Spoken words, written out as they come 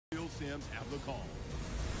Sims have the call.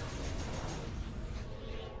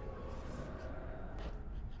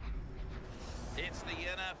 It's the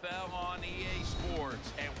NFL on EA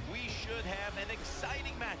Sports, and we should have an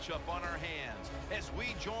exciting matchup on our hands as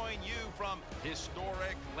we join you from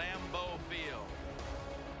historic Lambeau Field.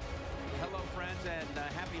 Hello, friends, and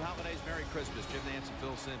happy holidays. Merry Christmas. Jim Nance and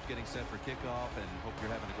Phil Sims getting set for kickoff, and hope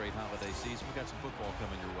you're having a great holiday season. We've got some football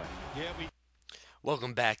coming your way.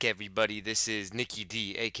 Welcome back, everybody. This is Nikki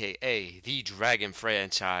D, a.k.a. The Dragon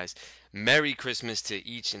Franchise. Merry Christmas to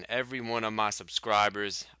each and every one of my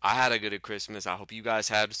subscribers. I had a good Christmas. I hope you guys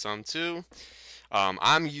had some too.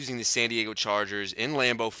 I'm using the San Diego Chargers in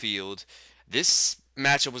Lambeau Field. This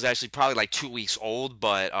matchup was actually probably like 2 weeks old,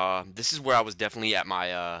 but this is where I was definitely at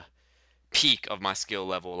my peak of my skill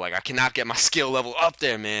level. Like, I cannot get my skill level up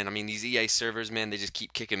there, man. I mean, these EA servers, man, they just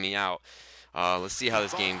keep kicking me out. Let's see how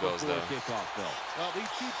this game goes, though.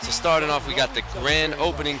 So starting off, we got the grand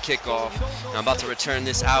opening kickoff. And I'm about to return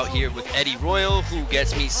this out here with Eddie Royal, who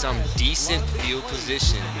gets me some decent field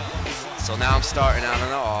position. So now I'm starting out on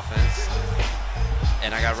the offense.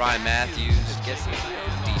 And I got Ryan Matthews, gets me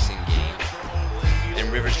a decent game.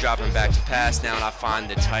 And Rivers dropping back to pass now, and I find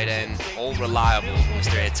the tight end, old reliable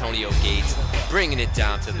Mr. Antonio Gates, bringing it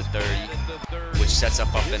down to the 30, which sets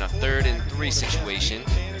up in a 3rd and 3 situation.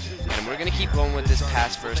 And we're going to keep going with this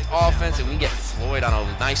pass-first offense, and we get Floyd on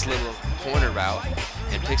a nice little corner route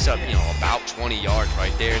and picks up, about 20 yards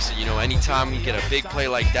right there. So, anytime we get a big play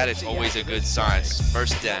like that, it's always a good sign. It's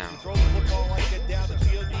first down.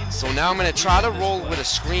 So now I'm going to try to roll with a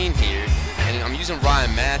screen here, and I'm using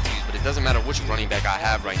Ryan Matthews, but it doesn't matter which running back I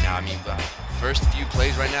have right now. I mean, first few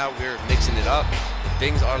plays right now, we're mixing it up.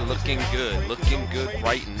 Things are looking good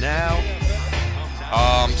right now.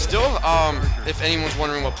 If anyone's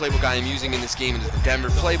wondering what playbook I am using in this game, it is the Denver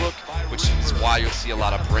playbook, which is why you'll see a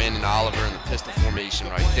lot of Brandon Oliver in the pistol formation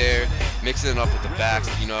right there, mixing it up with the backs.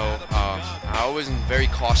 I always am very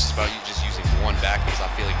cautious about you just using one back because I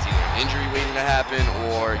feel like it's either an injury waiting to happen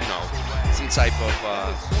or, some type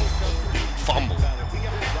of fumble.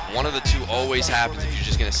 One of the two always happens if you're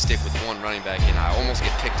just going to stick with one running back, and I almost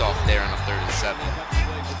get picked off there on a 3rd and 7.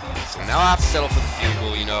 So now I have to settle for the field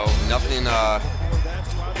goal,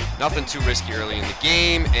 nothing too risky early in the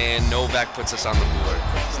game, and Novak puts us on the board.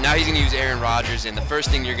 So now he's going to use Aaron Rodgers, and the first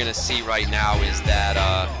thing you're going to see right now is that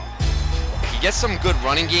he gets some good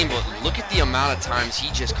running game, but look at the amount of times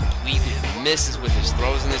he just completely misses with his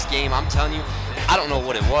throws in this game. I'm telling you, I don't know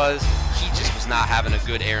what it was. He just was not having a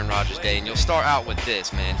good Aaron Rodgers day, and you'll start out with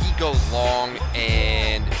this, man. He goes long,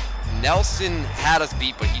 and Nelson had us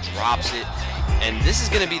beat, but he drops it. And this is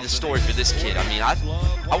going to be the story for this kid. I mean,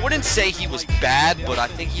 I wouldn't say he was bad, but I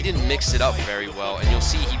think he didn't mix it up very well. And you'll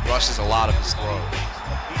see he rushes a lot of his throws.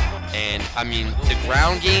 And, I mean, the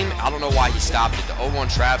ground game, I don't know why he stopped it. The 0-1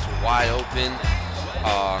 traps were wide open,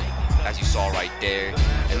 as you saw right there.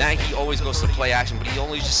 And that he always goes to play action, but he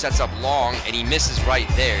only just sets up long, and he misses right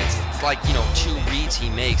there. It's like, 2 reads he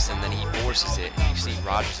makes, and then he forces it. And you see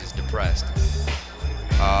Rodgers is depressed.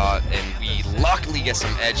 And we luckily get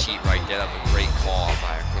some edge heat right there. That was a great call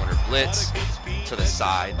by a corner blitz to the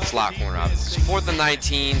side, slot corner obviously. 4th and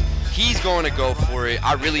 19. He's going to go for it.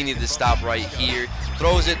 I really need to stop right here.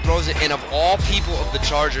 Throws it, and of all people of the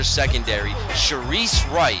Chargers secondary, Sharice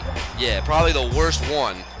Wright, yeah, probably the worst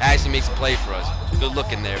one, actually makes a play for us. Good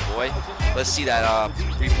looking there, boy. Let's see that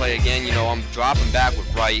replay again. I'm dropping back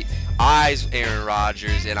with Wright. Eyes Aaron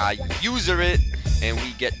Rodgers, and I user it. And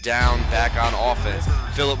we get down back on offense.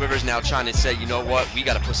 Phillip Rivers now trying to say, you know what, we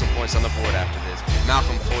got to put some points on the board after this.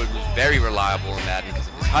 Malcolm Floyd was very reliable in Madden because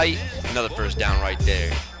of his height. Another first down right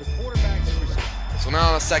there. So now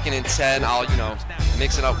on a 2nd and 10, I'll,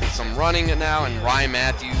 mix it up with some running now and Ryan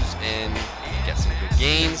Matthews and get some good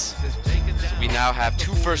gains. So we now have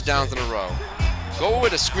 2 first downs in a row. Go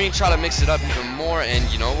with a screen, try to mix it up even more, and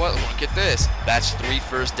you know what? Look at this. That's 3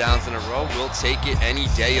 first downs in a row. We'll take it any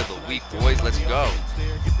day of the week, boys. Let's go.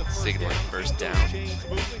 Signaling first down.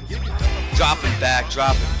 Dropping back,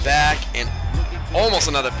 and almost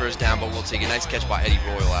another first down, but we'll take a nice catch by Eddie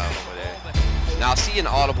Royal out over there. Now, I see an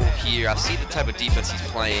audible here. I see the type of defense he's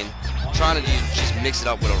playing. Trying to just mix it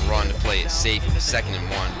up with a run to play it safe. 2nd and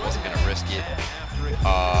 1. Wasn't going to risk it.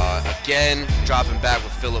 Again, dropping back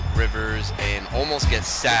with Phillip Rivers and almost gets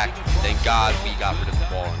sacked. Thank God we got rid of the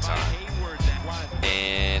ball in time.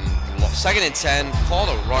 And 2nd and 10, called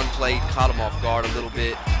a run play, caught him off guard a little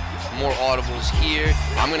bit. More audibles here.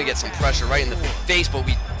 I'm going to get some pressure right in the face, but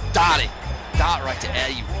we dot right to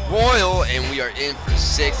Eddie Royal, and we are in for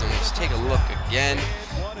 6. And let's take a look again.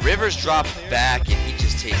 Rivers drops back, and he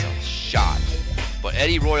just takes a shot. But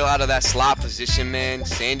Eddie Royal out of that slot position, man.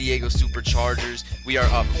 San Diego Superchargers. We are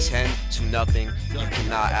up 10-0. You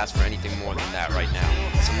cannot ask for anything more than that right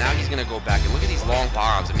now. So now he's going to go back and look at these long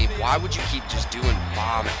bombs. I mean, why would you keep just doing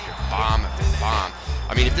bomb after bomb after bomb?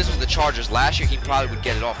 I mean, if this was the Chargers last year, he probably would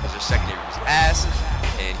get it off because their secondary was ass,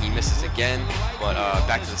 and he misses again. But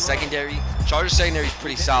back to the secondary. Chargers secondary is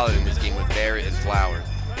pretty solid in this game with Barrett and Flower.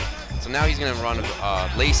 So now he's going to run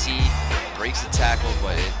Lacey, breaks the tackle,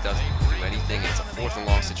 but it doesn't do anything. It's a 4th and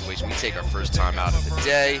long situation. We take our first time out of the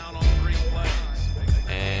day,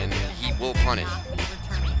 and he will punt it.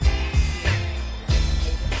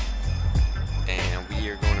 And we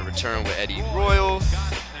are going to return with Eddie Royal,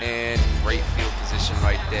 and great field position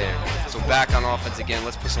right there. So back on offense again.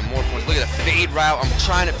 Let's put some more points. Look at the fade route. I'm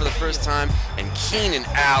trying it for the first time, and Keenan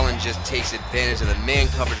Allen just takes advantage of the man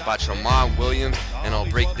coverage by Tramon Williams, and I'll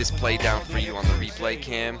break this play down for you on the replay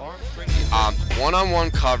cam. One-on-one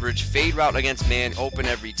coverage, fade route against man, open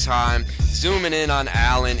every time, zooming in on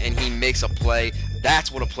Allen, and he makes a play.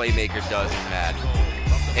 That's what a playmaker does in Madden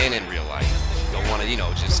and in real life. Don't want to,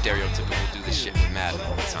 just stereotypical do this shit with Madden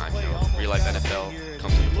all the time. Real life NFL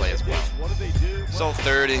comes into play as well. So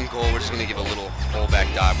 3rd and goal, we're just going to give a little fullback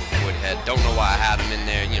dive with Woodhead. Don't know why I had him in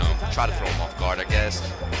there, try to throw him off guard, I guess.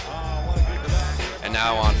 And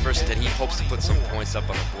now on 1st and 10, he hopes to put some points up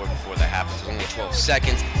on the board before that happens. It's only 12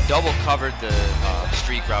 seconds. Double covered the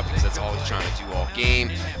streak route because that's all he's trying to do all game.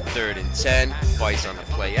 3rd and 10, Vice on the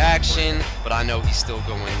play action, but I know he's still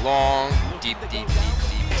going long, deep.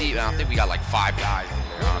 I don't think we got like 5 guys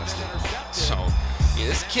in there, honestly. So,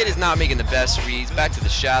 this kid is not making the best reads. Back to the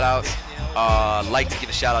shout-outs. Like to give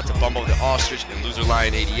a shout-out to Bumbo the Ostrich and Loser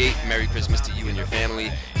Lion 88. Merry Christmas to you and your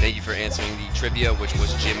family. Thank you for answering the trivia, which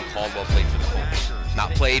was Jim Caldwell played for the Colts. Not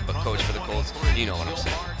played, but coached for the Colts. You know what I'm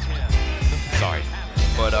saying. Sorry.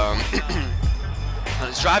 But,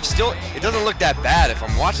 his drive still, it doesn't look that bad if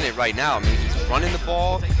I'm watching it right now. I mean, he's running the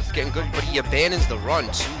ball, he's getting good, but he abandons the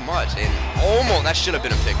run too much, and almost, that should have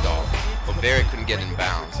been a pick off, but Barrett couldn't get in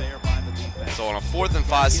bounds. So on a 4th and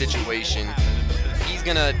 5 situation, he's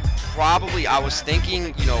gonna probably, I was thinking,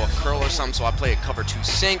 a curl or something, so I play a cover 2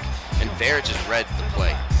 sink, and Barrett just read the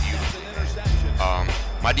play beautifully.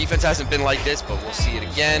 My defense hasn't been like this, but we'll see it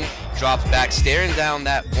again. Drops back, staring down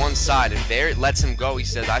that one side, and Barrett lets him go. He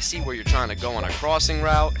says, I see where you're trying to go on a crossing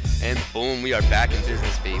route, and boom, we are back in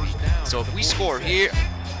business, baby. So if we score here,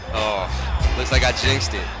 looks like I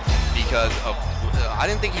jinxed it, because I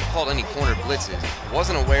didn't think he called any corner blitzes.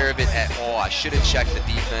 Wasn't aware of it at all. I should have checked the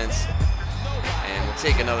defense. And we'll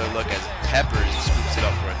take another look as Peppers scoops it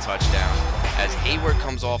up for a touchdown. As Hayward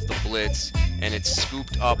comes off the blitz, and it's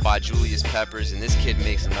scooped up by Julius Peppers, and this kid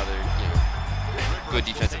makes another, good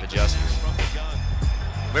defensive adjustment.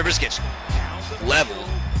 Rivers gets leveled,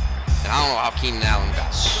 and I don't know how Keenan Allen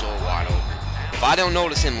got so wide open. If I don't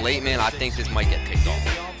notice him late, man, I think this might get picked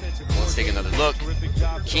off. Let's take another look.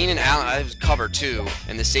 Keenan Allen, it was cover 2,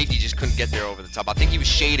 and the safety just couldn't get there over the top. I think he was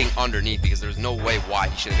shading underneath because there's no way why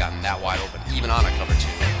he should have gotten that wide open, even on a cover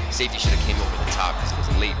 2. Safety should have came over the top because it was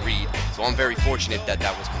a late read. So I'm very fortunate that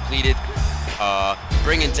that was completed.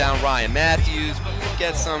 Bringing down Ryan Matthews,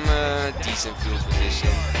 get some decent field position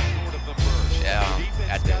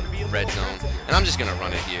at the red zone, and I'm just gonna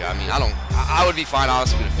run it here. I mean, I would be fine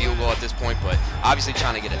honestly with a field goal at this point, but obviously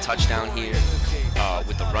trying to get a touchdown here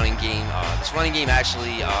with the running game. This running game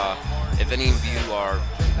actually, if any of you are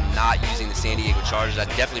not using the San Diego Chargers, I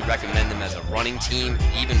definitely recommend them as a running team,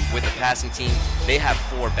 even with a passing team. They have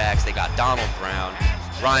 4 backs. They got Donald Brown,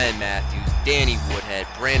 Ryan Matthews, Danny Woodhead,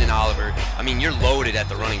 Brandon Oliver. I mean, you're loaded at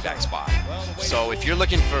the running back spot. So if you're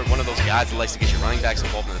looking for one of those guys that likes to get your running backs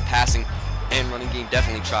involved in the passing and running game,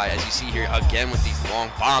 definitely try, as you see here again with these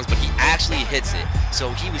long bombs, but he actually hits it. So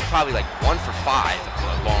he was probably like 1 for 5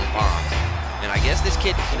 on long bombs. And I guess this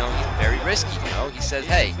kid, he's very risky, He says,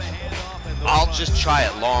 hey, I'll just try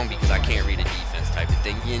it long because I can't read a defense type of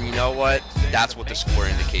thing. And you know what? That's what the score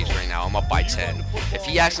indicates right now. I'm up by 10. If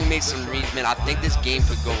he actually made some reads, man, I think this game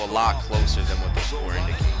could go a lot closer than what the score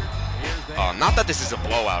indicates. Not that this is a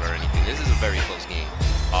blowout or anything. This is a very close game.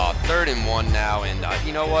 3rd and 1 now, and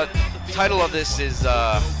you know what? The title of this is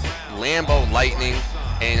Lambeau Lightning.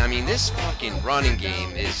 And I mean, this fucking running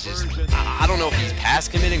game is just, I don't know if he's pass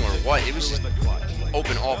committing or what. It was just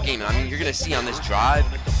open all game. And I mean, you're going to see on this drive,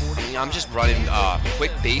 I mean, I'm just running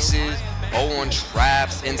quick bases, 0-1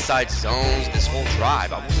 traps, inside zones, this whole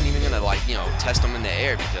drive. I wasn't even going to, test them in the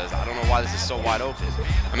air because I don't know why this is so wide open.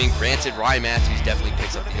 I mean, granted, Ryan Matthews definitely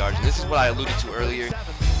picks up the yards. And this is what I alluded to earlier.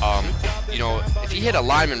 If if he hit a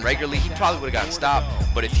lineman regularly, he probably would have gotten stopped.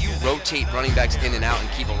 But if you rotate running backs in and out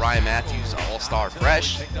and keep a Ryan Matthews all-star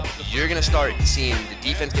fresh, you're going to start seeing the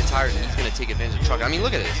defense get tired, and he's going to take advantage of truck. I mean,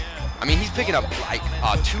 look at this. I mean, he's picking up like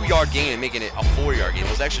a 2-yard gain and making it a 4-yard gain.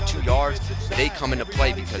 Those extra 2 yards, they come into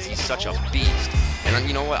play because he's such a beast. And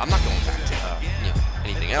you know what? I'm not going back to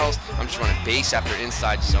anything else. I'm just running base after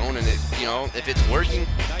inside zone, and if it's working,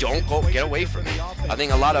 don't get away from it. I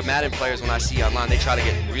think a lot of Madden players, when I see online, they try to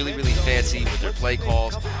get really, really fancy with their play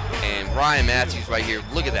calls. And Ryan Matthews right here,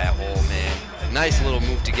 look at that hole, man. Nice little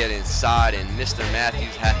move to get inside, and Mr.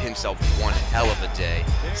 Matthews had himself one hell of a day.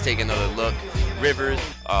 Let's take another look. Rivers,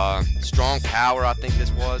 strong power, I think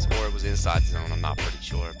this was, or it was inside zone. I'm not pretty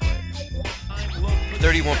sure, but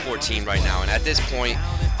 31-14 right now, and at this point,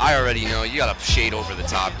 I already know you got to shade over the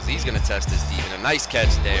top because he's going to test this deep. And a nice catch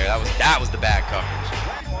there. That was the bad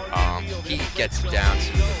coverage. He gets it down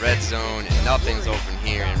to the red zone, and nothing's open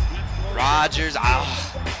here. And Rodgers, I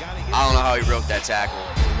don't know how he broke that tackle,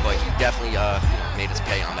 but he definitely made us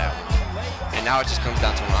pay on that one. And now it just comes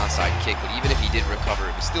down to an onside kick. But even if he did recover,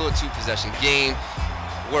 it was still a 2-possession game.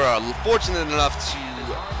 We're fortunate enough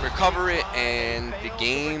to recover it, and the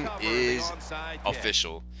game is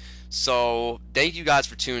official. So thank you guys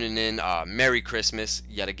for tuning in. Merry Christmas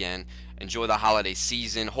yet again. Enjoy the holiday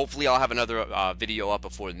season. Hopefully I'll have another video up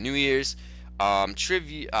before New Year's.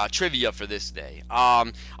 Trivia for this day.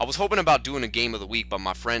 I was hoping about doing a game of the week, but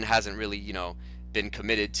my friend hasn't really, been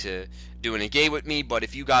committed to doing a game with me. But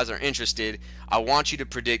if you guys are interested, I want you to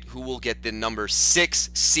predict who will get the number 6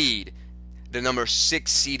 seed. The number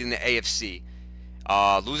 6 seed in the AFC.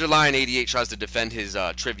 Loser Lion 88 tries to defend his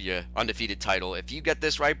trivia undefeated title. If you get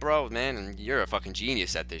this right, bro, man, you're a fucking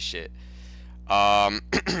genius at this shit. I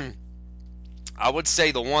would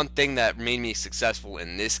say the one thing that made me successful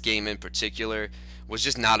in this game in particular was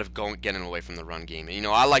just not getting away from the run game. And,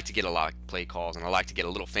 I like to get a lot of play calls, and I like to get a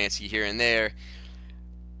little fancy here and there.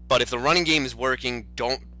 But if the running game is working,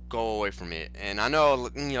 don't go away from it. And I know,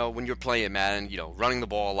 when you're playing Madden, running the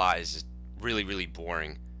ball a lot is just really, really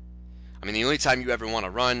boring. I mean, the only time you ever want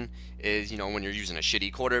to run is, when you're using a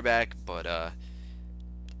shitty quarterback. But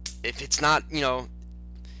if it's not,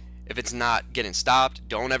 if it's not getting stopped,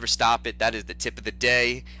 don't ever stop it. That is the tip of the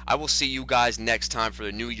day. I will see you guys next time for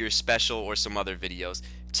the New Year's special or some other videos.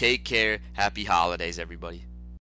 Take care. Happy holidays, everybody.